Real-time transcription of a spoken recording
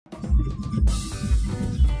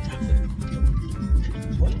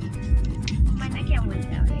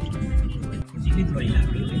કેટલી થોડી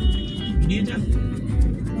લાગણી વિડીયો ચાલ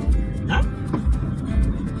હા।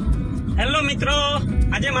 હેલો મિત્રો,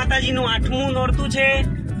 આજે માતાજીનું 8મું નોરતું છે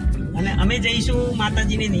અને અમે જઈશું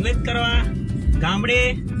માતાજીને નિવેદ કરવા ગામડે।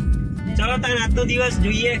 ચલો તાન આજનો દિવસ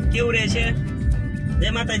જોઈએ કેવું રહેશે। જય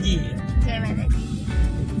માતાજી। જય માતાજી।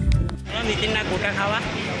 ચલો નીતિનના ગોટા ખાવા।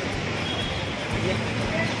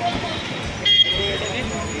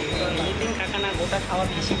 નીતિન કાકાના ગોટા ખાવા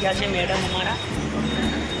બેસી ગયા છે મેડમ અમારા।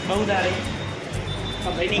 બહુ દાડે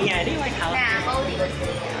ભાઈ નહીં ગયા રે ભાઈ ખાવા। ના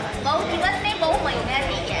બહુ દિવસ નહીં, બહુ મહિના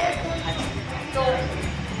થઈ ગયા। તો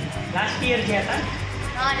લાસ્ટ યર ગયા હતા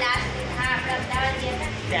હા લાસ્ટ હા આપણે અમદાવાદ ગયા હતા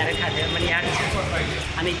ત્યારે ખાધે મને યાદ છે।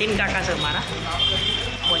 આ નીતિન કાકા છે મારા।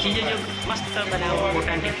 પહોંચી જજો, મસ્ત બનાવો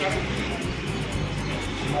ગોટા ટીકી,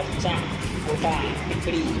 મરચાં ગોટા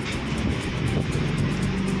ટીકડી।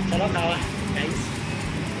 ચલો ખાવા ગાઈસ।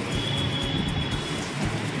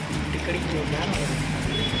 ટીકડી જોરદાર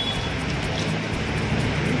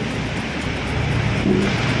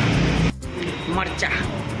મરચા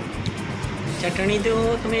ચટણી તો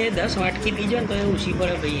તમે 10 વાટકી પીજો ને તો એ ઓછી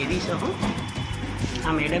પડે ભાઈ, એવી છે હો।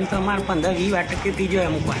 આ મેડમ તો અમારે 15-20 વાટકી પીજો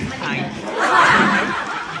અમુક વાર।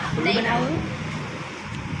 બનાવું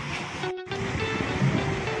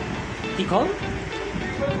તીખો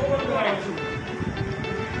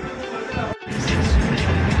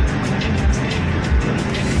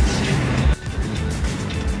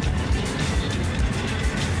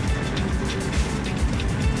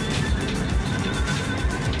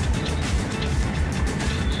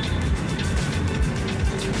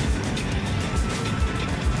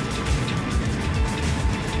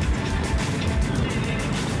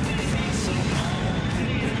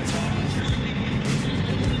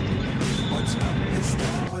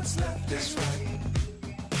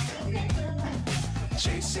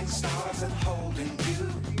chasing stars and holding you.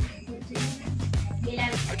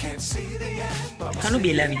 I can't see the end, but કાનું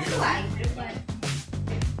બેલાવી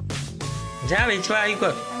જા વેચવા આવી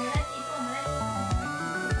કર।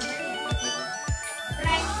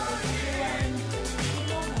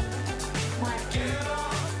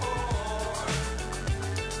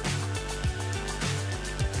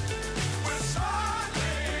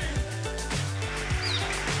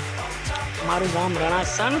 મારું ગામ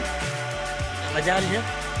રણાસન બજાર છે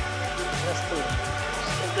રસ્તો।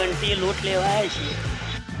 ઘંટી લોટ લેવા આવ્યા છીએ।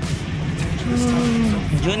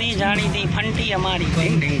 જૂની જાણીતી ફંટી અમારી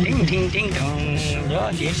ઢીંગ ઢીંગ ઢીંગ ઢીંગ ઢીંગ ઢંગ। જો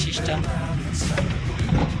ગેર સિસ્ટમ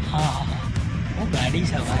હા હું ગાડી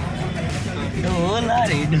છે ભાઈ। ડોલા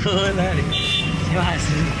રે જેવા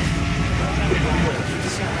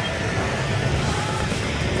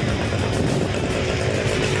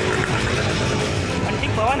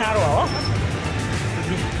ફંટી પવન સારો આવો।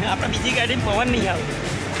 આપણે બીજી ગાડી પવન નહીં આવે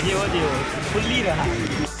જેવો ખુલ્લી રહા।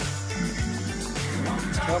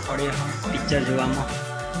 જો પડે પિક્ચર જોવામાં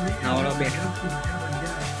નવરો બેઠો।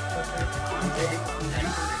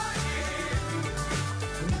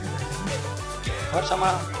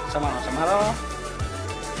 સમારો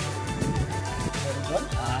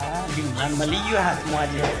હા ઢીંગલા મળી ગયો હાથમાં।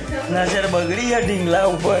 આજે નજર બગડી છે ઢીંગલા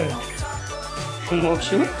ઉપર।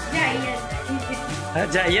 મોક્ષું હા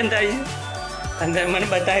જઈએ ને તારી અંદર મને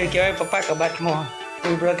બતાવ્યું કહેવાય પપ્પા કબાટમાં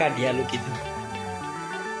ઉભરો કાઢી આલું કીધું।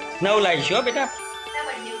 નવું લાવીશું હો બેટા,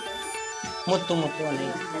 મોટું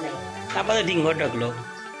નહીં આ બધો ઢીંગો ઢગલો।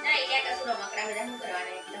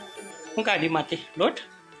 હું કાઢી માથે લોટ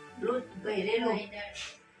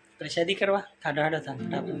પ્રસાદી કરવા થાડો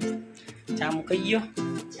ફટાફટ ચા મૂકાઈ ગયો।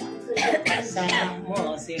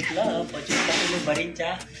 પછી ભરીને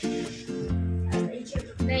ચા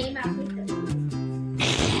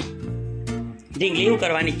ઢીંગલી શું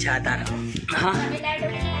કરવાની ઈચ્છા તારા? હા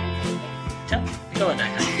ચાલ તો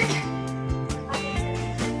વધારે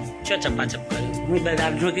ચો ચપ્પા ચપ કર્યું હું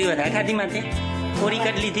બધા જોતી વધારે ખાધી માથે થોડી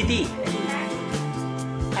કટ લીધી હતી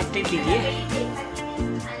આટલી લીધી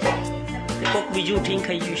કોક બીજું ઉઠીને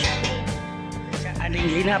ખાઈ ગયું છે। આ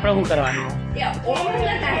ઢીંગલીને આપણે શું કરવાનું?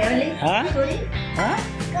 હા હા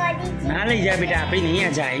ના લઈ જાય બેટા, આપણી નહીં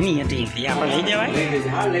આ જાય નહીં ઢીંગલી આપણે લઈ જવાય?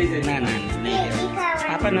 ના ના નહીં જવાય,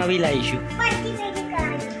 આપણે નવી લાવીશું।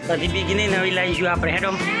 બધી ભેગી નહીં નવી લાવીશું આપણે।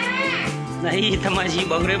 હેડો નહીં તમારી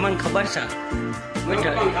બગડે મને ખબર છે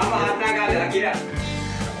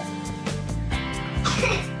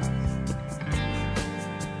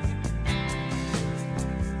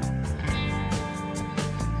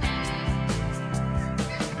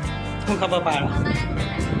શું ખબર પાડો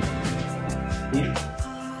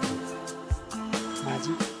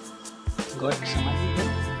માજી ગોટ સમાજી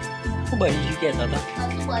હું બની ગયું કહેતા હતા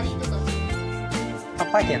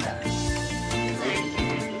પપ્પા કહેતા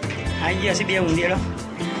આવી ગયા છે બે ઊંધિયાળો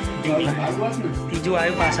ત્રીજું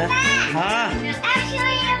આવ્યું પાછા. હા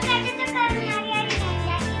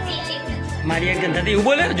મારી એક ગંધાતી એવું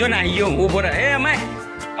બોલે જો ના યો ઉભો રહે. એ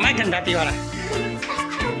અમાય ગંધાતી વાળા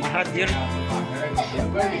મારા દેર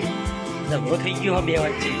ઝઘડો થઈ ગયો બે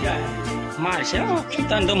વચ્ચે. મારશે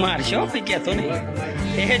તને તો મારશે કંઈ કહેતો નહીં.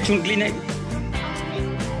 એ ચૂંટલી નહીં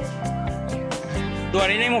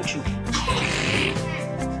દોડી નહીં મૂકશું.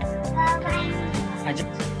 આજે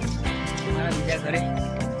મારા બીજા ઘરે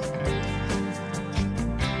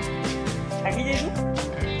થાકી જઈશું.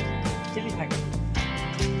 કેટલી થાકી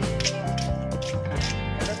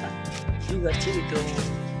ઘર છે તો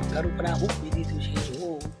ઘર ઉપર આ હુક પી દીધું છે.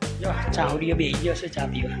 જો ચાવડીઓ બે ગયો છે ચા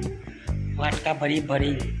પીવા. વાટકા ભરી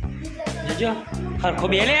ભરી જોજો. હરખો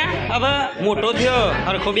બે લે હવે મોટો થયો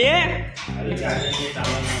હરખો બે.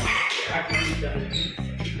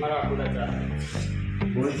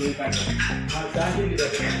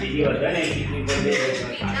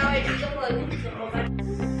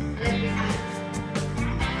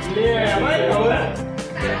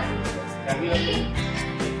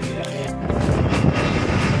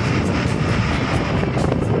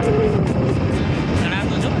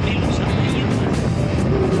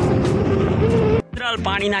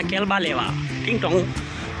 પાણીના કેલબા લેવા ટીંગ ટોંગ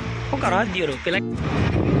શું કરવા દો પેલા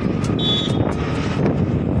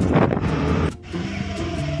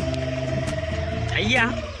થઈ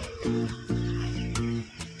ગયા.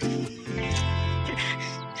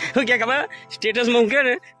 શું કે ખબર સ્ટેટસમાં મૂક્યો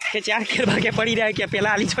ને કે 4 કેલબા કે પડી રહ્યા કે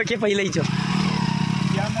પેલા આલી છો કે પછી લઈ છો.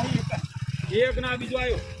 એક ના બીજો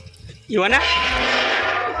આવ્યો એવો ના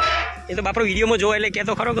એ તો બાપરો વિડીયોમાં જોવો એટલે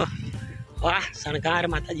કહેતો ખરો કે વાહ શણગાર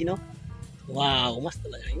માતાજીનો વાવ મસ્ત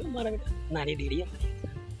લગાવ્યું મારા બેટા. નાની ડેરી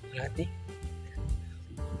રાતની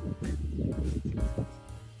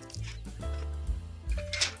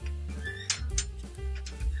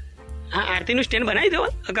હા આરતીનું સ્ટેન્ડ બનાવી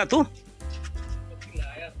દેવા અકા તું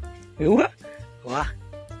એવું વાહ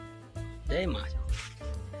જય મા.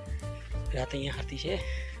 રાત અહીંયા આરતી છે.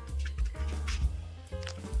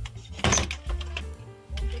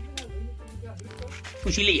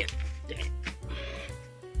 પૂછી લઈએ.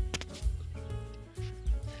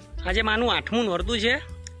 આજે માનું 8મું નોરતું છે.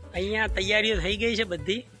 અહીંયા તૈયારીઓ થઈ ગઈ છે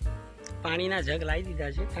બધી. પાણીના જગ લાવી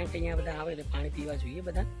દીધા છે કારણ કે અહીંયા બધા આવે એટલે પાણી પીવા જોઈએ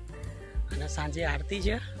બધા. અને સાંજે આરતી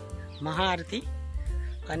છે મહાઆરતી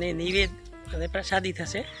અને નિવેદ અને પ્રસાદી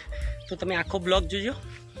થશે. તો તમે આખો બ્લોગ જોજો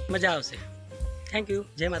મજા આવશે. Thank you.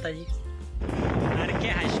 જય માતાજી. આરકે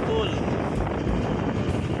હાઈસ્કૂલ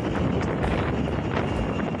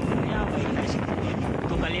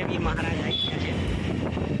તો કલિયાબી મહારાજ આવી ગયા છે.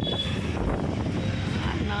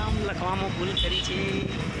 નામ લખવામાં ભૂલ કરી છે.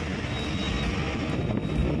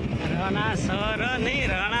 રણાસર નહીં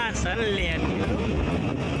રણાસન લે.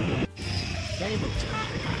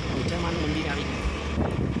 મંદિર આવી ગયું.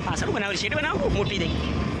 પાછળ બનાવેલું શેડ બનાવું મોટી દઈ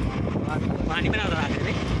પાણી બનાવતો રાત્રે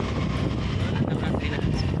નહીં નવરાત્રિના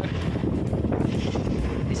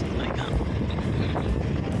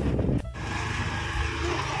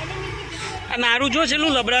નારું જો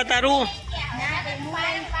છેલ્લું લબડા તારું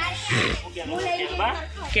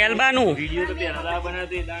કેલબાનું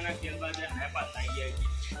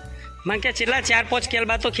મને કે છેલ્લા 4-5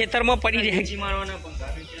 કેલબા તો ખેતરમાં પડી રહ્યા.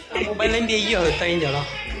 મોબાઈલ લઈને દઈ ગયો ત્રણ જણો.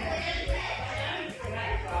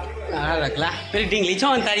 હા રગલા પેલી ઢીંગલી છો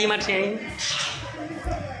ને તારી માટે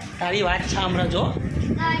તારી વાત સાંભળજો.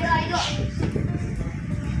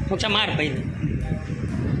 મોટા માર ભાઈ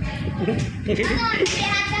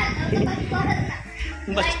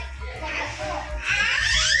બસ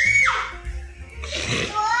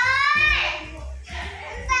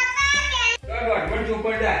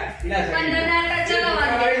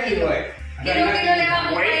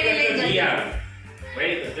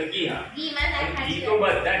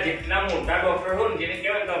જેટલા મોટા ડોક્ટર હોય જેને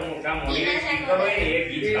કહેવાય મોટા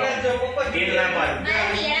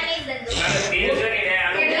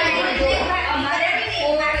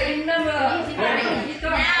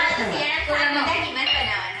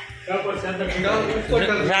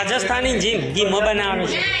રાજસ્થાની જીમ ગીમો બનાવવાનું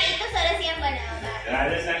છે.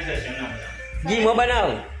 ગીમો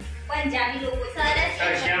બનાવો.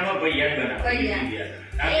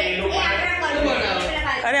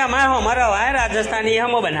 અરે અમારો હોય રાજસ્થાની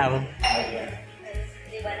હમો બનાવો.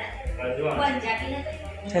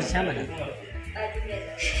 સરસા બનાવો.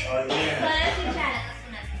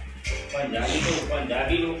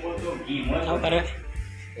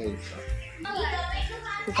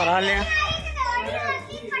 શું કરવા લે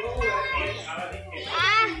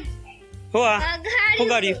શું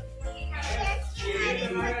કર્યું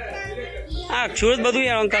આ સુરત બધું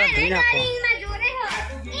યાર અંકલ ધોઈ નાખો.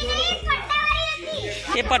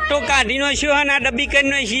 એ એ પટ્ટો કાઢીનો છે અને આ ડબ્બી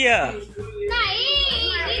કરીને છે નહીં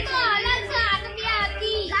ઈ તો અલગ છે આ તો બે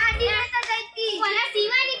હતી ગાડી તો જઈતી કોના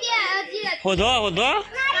સીવાની બે હતી હોધો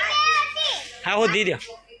હા હોધી દે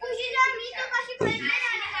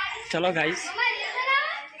ચલો ગાઈસ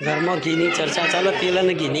ઘરમાં ઘીની ચર્ચા ચાલો તેલ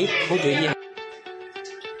અને ઘીની હું જોઈએ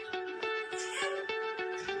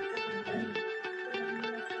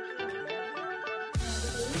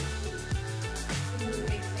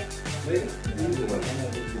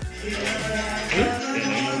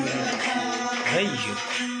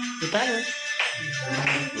ઉતારો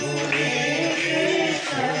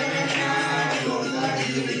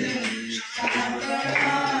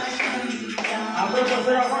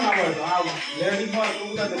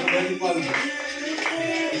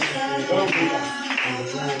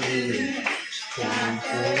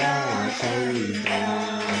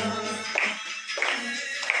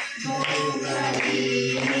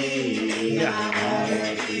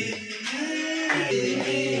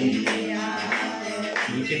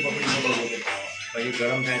नीचे पकड़ी भाई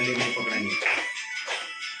गरम था नहीं पकड़ानी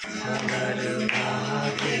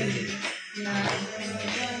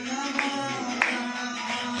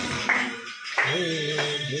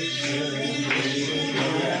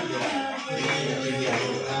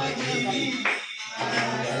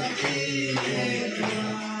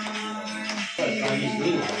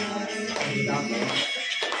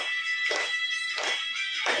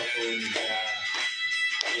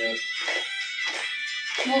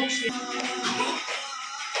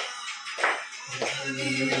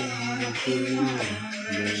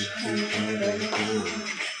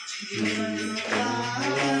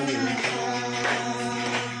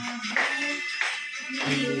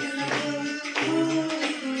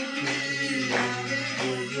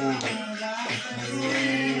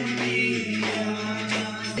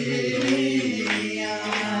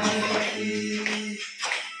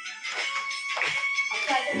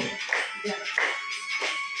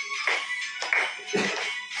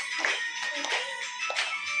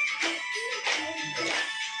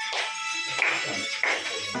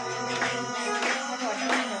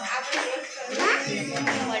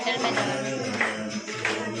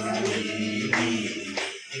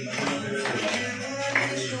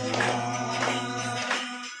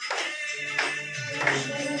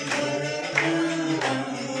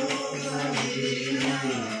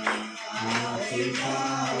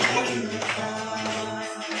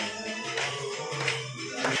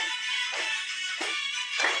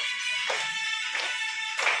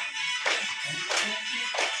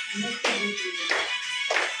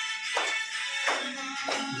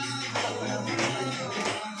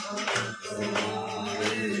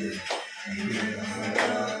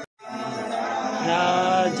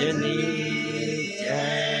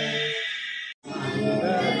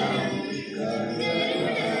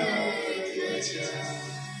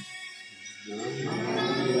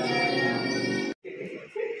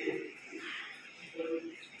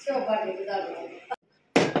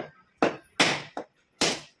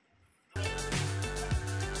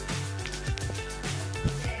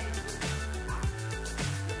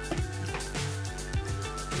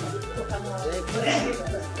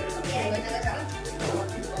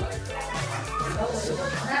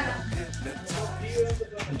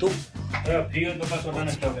फ्री हो तो बस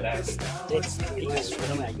बताना क्या करा है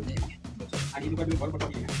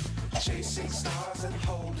Chasing stars and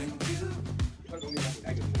holding you.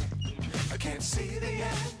 I can't see the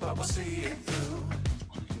end, but we'll see it through.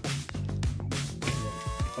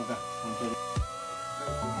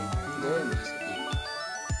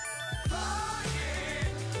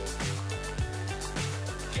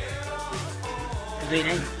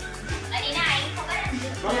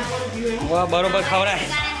 वाह बरोबर खवरा है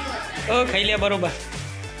ओ खाई लिया बरोबर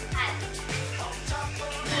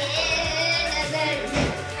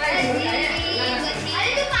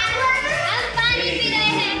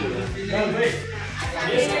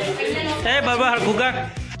बरोबर हरखुगा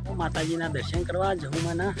माताजी ना दर्शन करवा जहू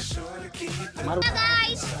माना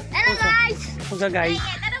गाइस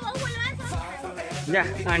जा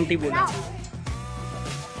आंटी बोला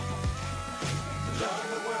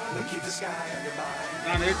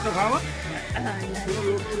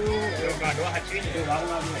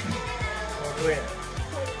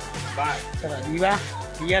દીવા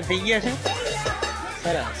તૈયાર થઈ ગયા છે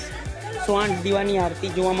સરસ 108 દીવાની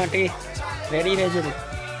આરતી જોવા માટે રેડી રહેજો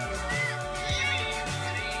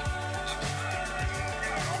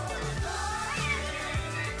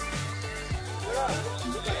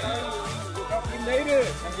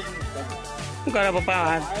શું કરે પપ્પા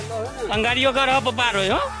અંગારીઓ કરો પપ્પા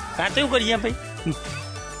રોય હો રાતે શું કરીએ ભાઈ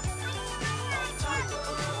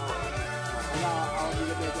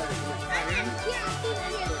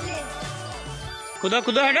કૂદો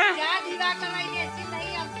કૂદો હેડો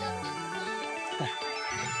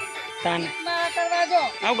તાને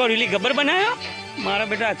આવ ગોરીલી ગબ્બર બનાવ્યો મારા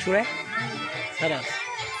બેટા અક્ષુએ સરસ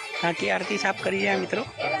આખી આરતી સાફ કરી રહ્યા મિત્રો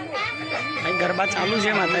અહીં ગરબા ચાલુ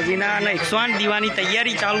છે માતાજીના અને 108 દીવાની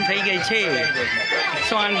તૈયારી ચાલુ થઈ ગઈ છે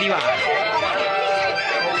 108 દીવા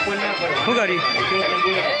શું કર્યું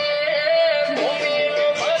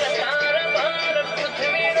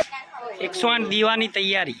 108 દીવાની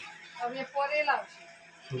તૈયારી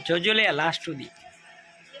જોજો લે લાસ્ટ સુધી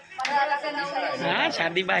હા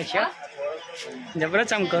શાદીબાઈ છે જબરો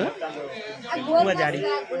ચમકો મજાડી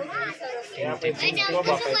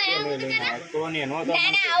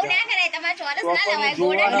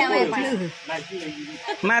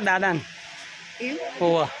માં દાદા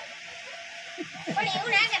ઓવા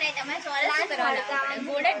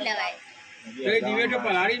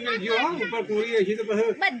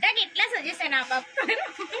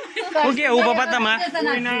શું કેવું પપ્પા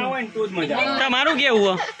તમારું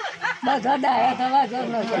કેવું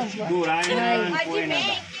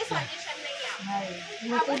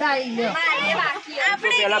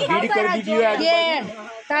પેલા ભીડ કરી દીધી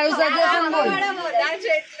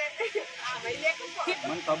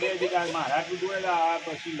મને ખબર હતી કે મારા દોરાય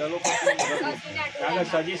પછી લલો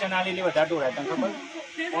સજેશન આલી લે વધારે દોરાય તને ખબર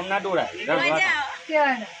કોમ ના દોરાય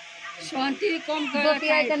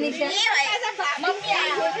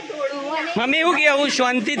મમ્મી એવું કેવું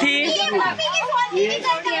શાંતિથી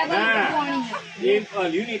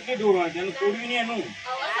એટલી દોરવા એનું તોડ્યું ને એનું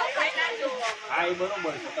હા એ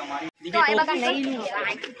બરોબર છે તમારી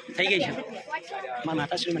થઈ ગઈ છે મારા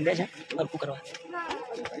માતાશ્રી મંડે છે બરકું કરવા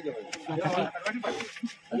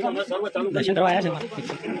દર્શન કરવા આવ્યા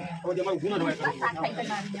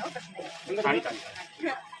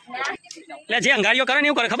છે જે અંગારીઓ કરે ને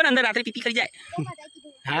એવું કરે ખબર અંદર રાત્રે પીપી કરી જાય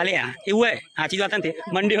હા લે એવું હોય સાચી વાત નથી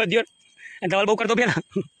મંડી હોદ્યો ધવલ બહુ કરતો પેલા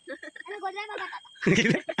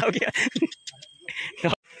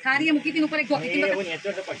થારી મૂકી હતી ઉપર એક ગોકી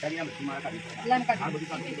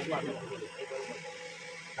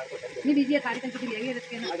ની બીજી થારી તને સુધી લેવી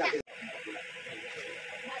રસ્તે ના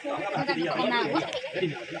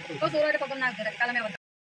તો સોરાડે પકડ ના કરે કાલે મે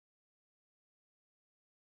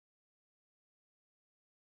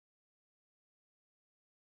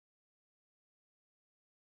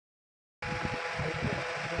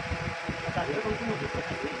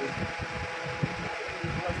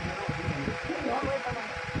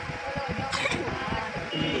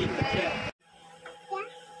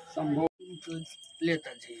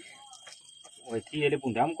લેતા જઈએ ઓયથી એટલે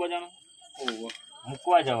પૂંધા મૂકવા જવાનું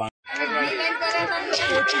મૂકવા જવાનું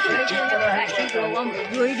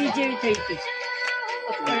જોઈડી જેવી થઈ ગઈ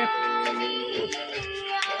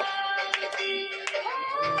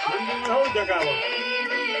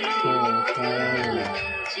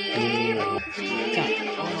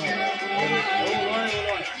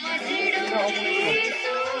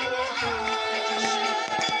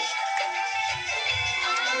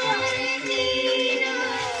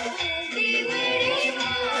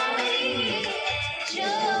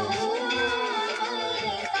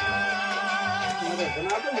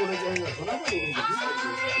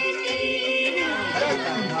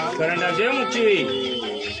કરંટ આવશે મૂકવી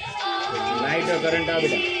લાઈટ કરંટ આવે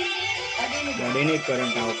બેટા ગાડીને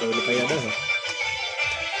કરંટ આવતો એટલે કઈ યાદ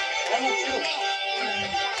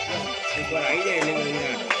એકવાર આવી જાય એટલે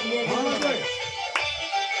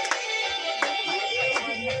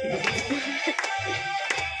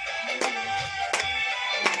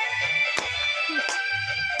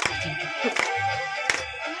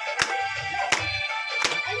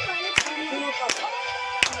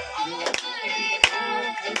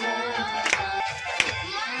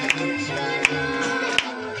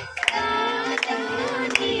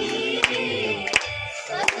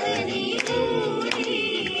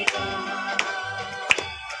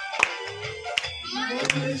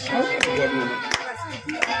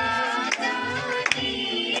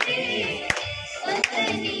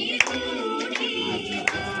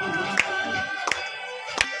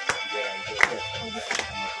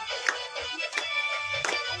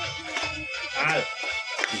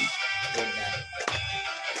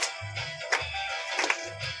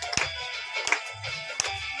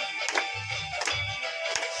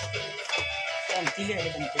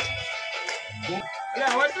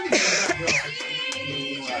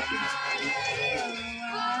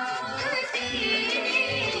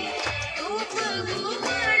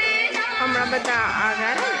હમણાં બધા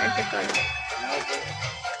આગળ એટલે કરો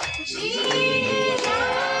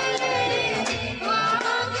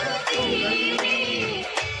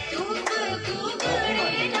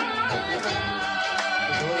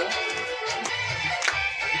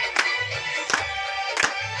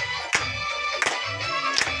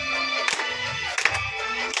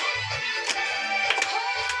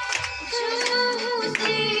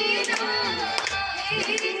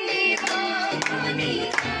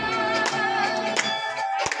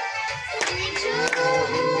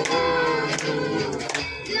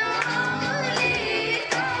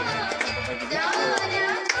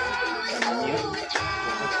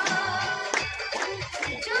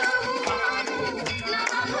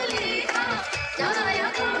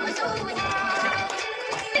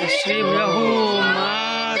श्री ब्रह्मु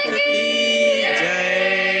मात की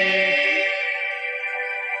जय।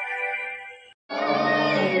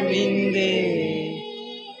 गोविंदे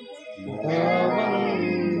भवं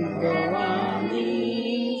भवानी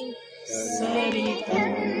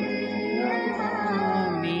सरितं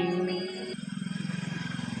नमामि।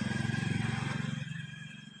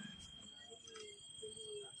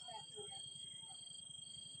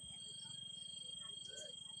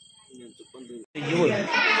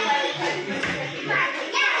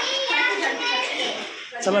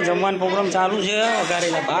 चलो जमवान प्रोग्राम चालू है।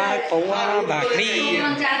 वगारेला भात, पौवा, भाखरी,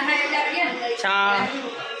 चा।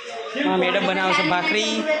 मैडम बनावे छे भाखरी।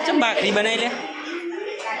 चम भाखरी बनाई ले।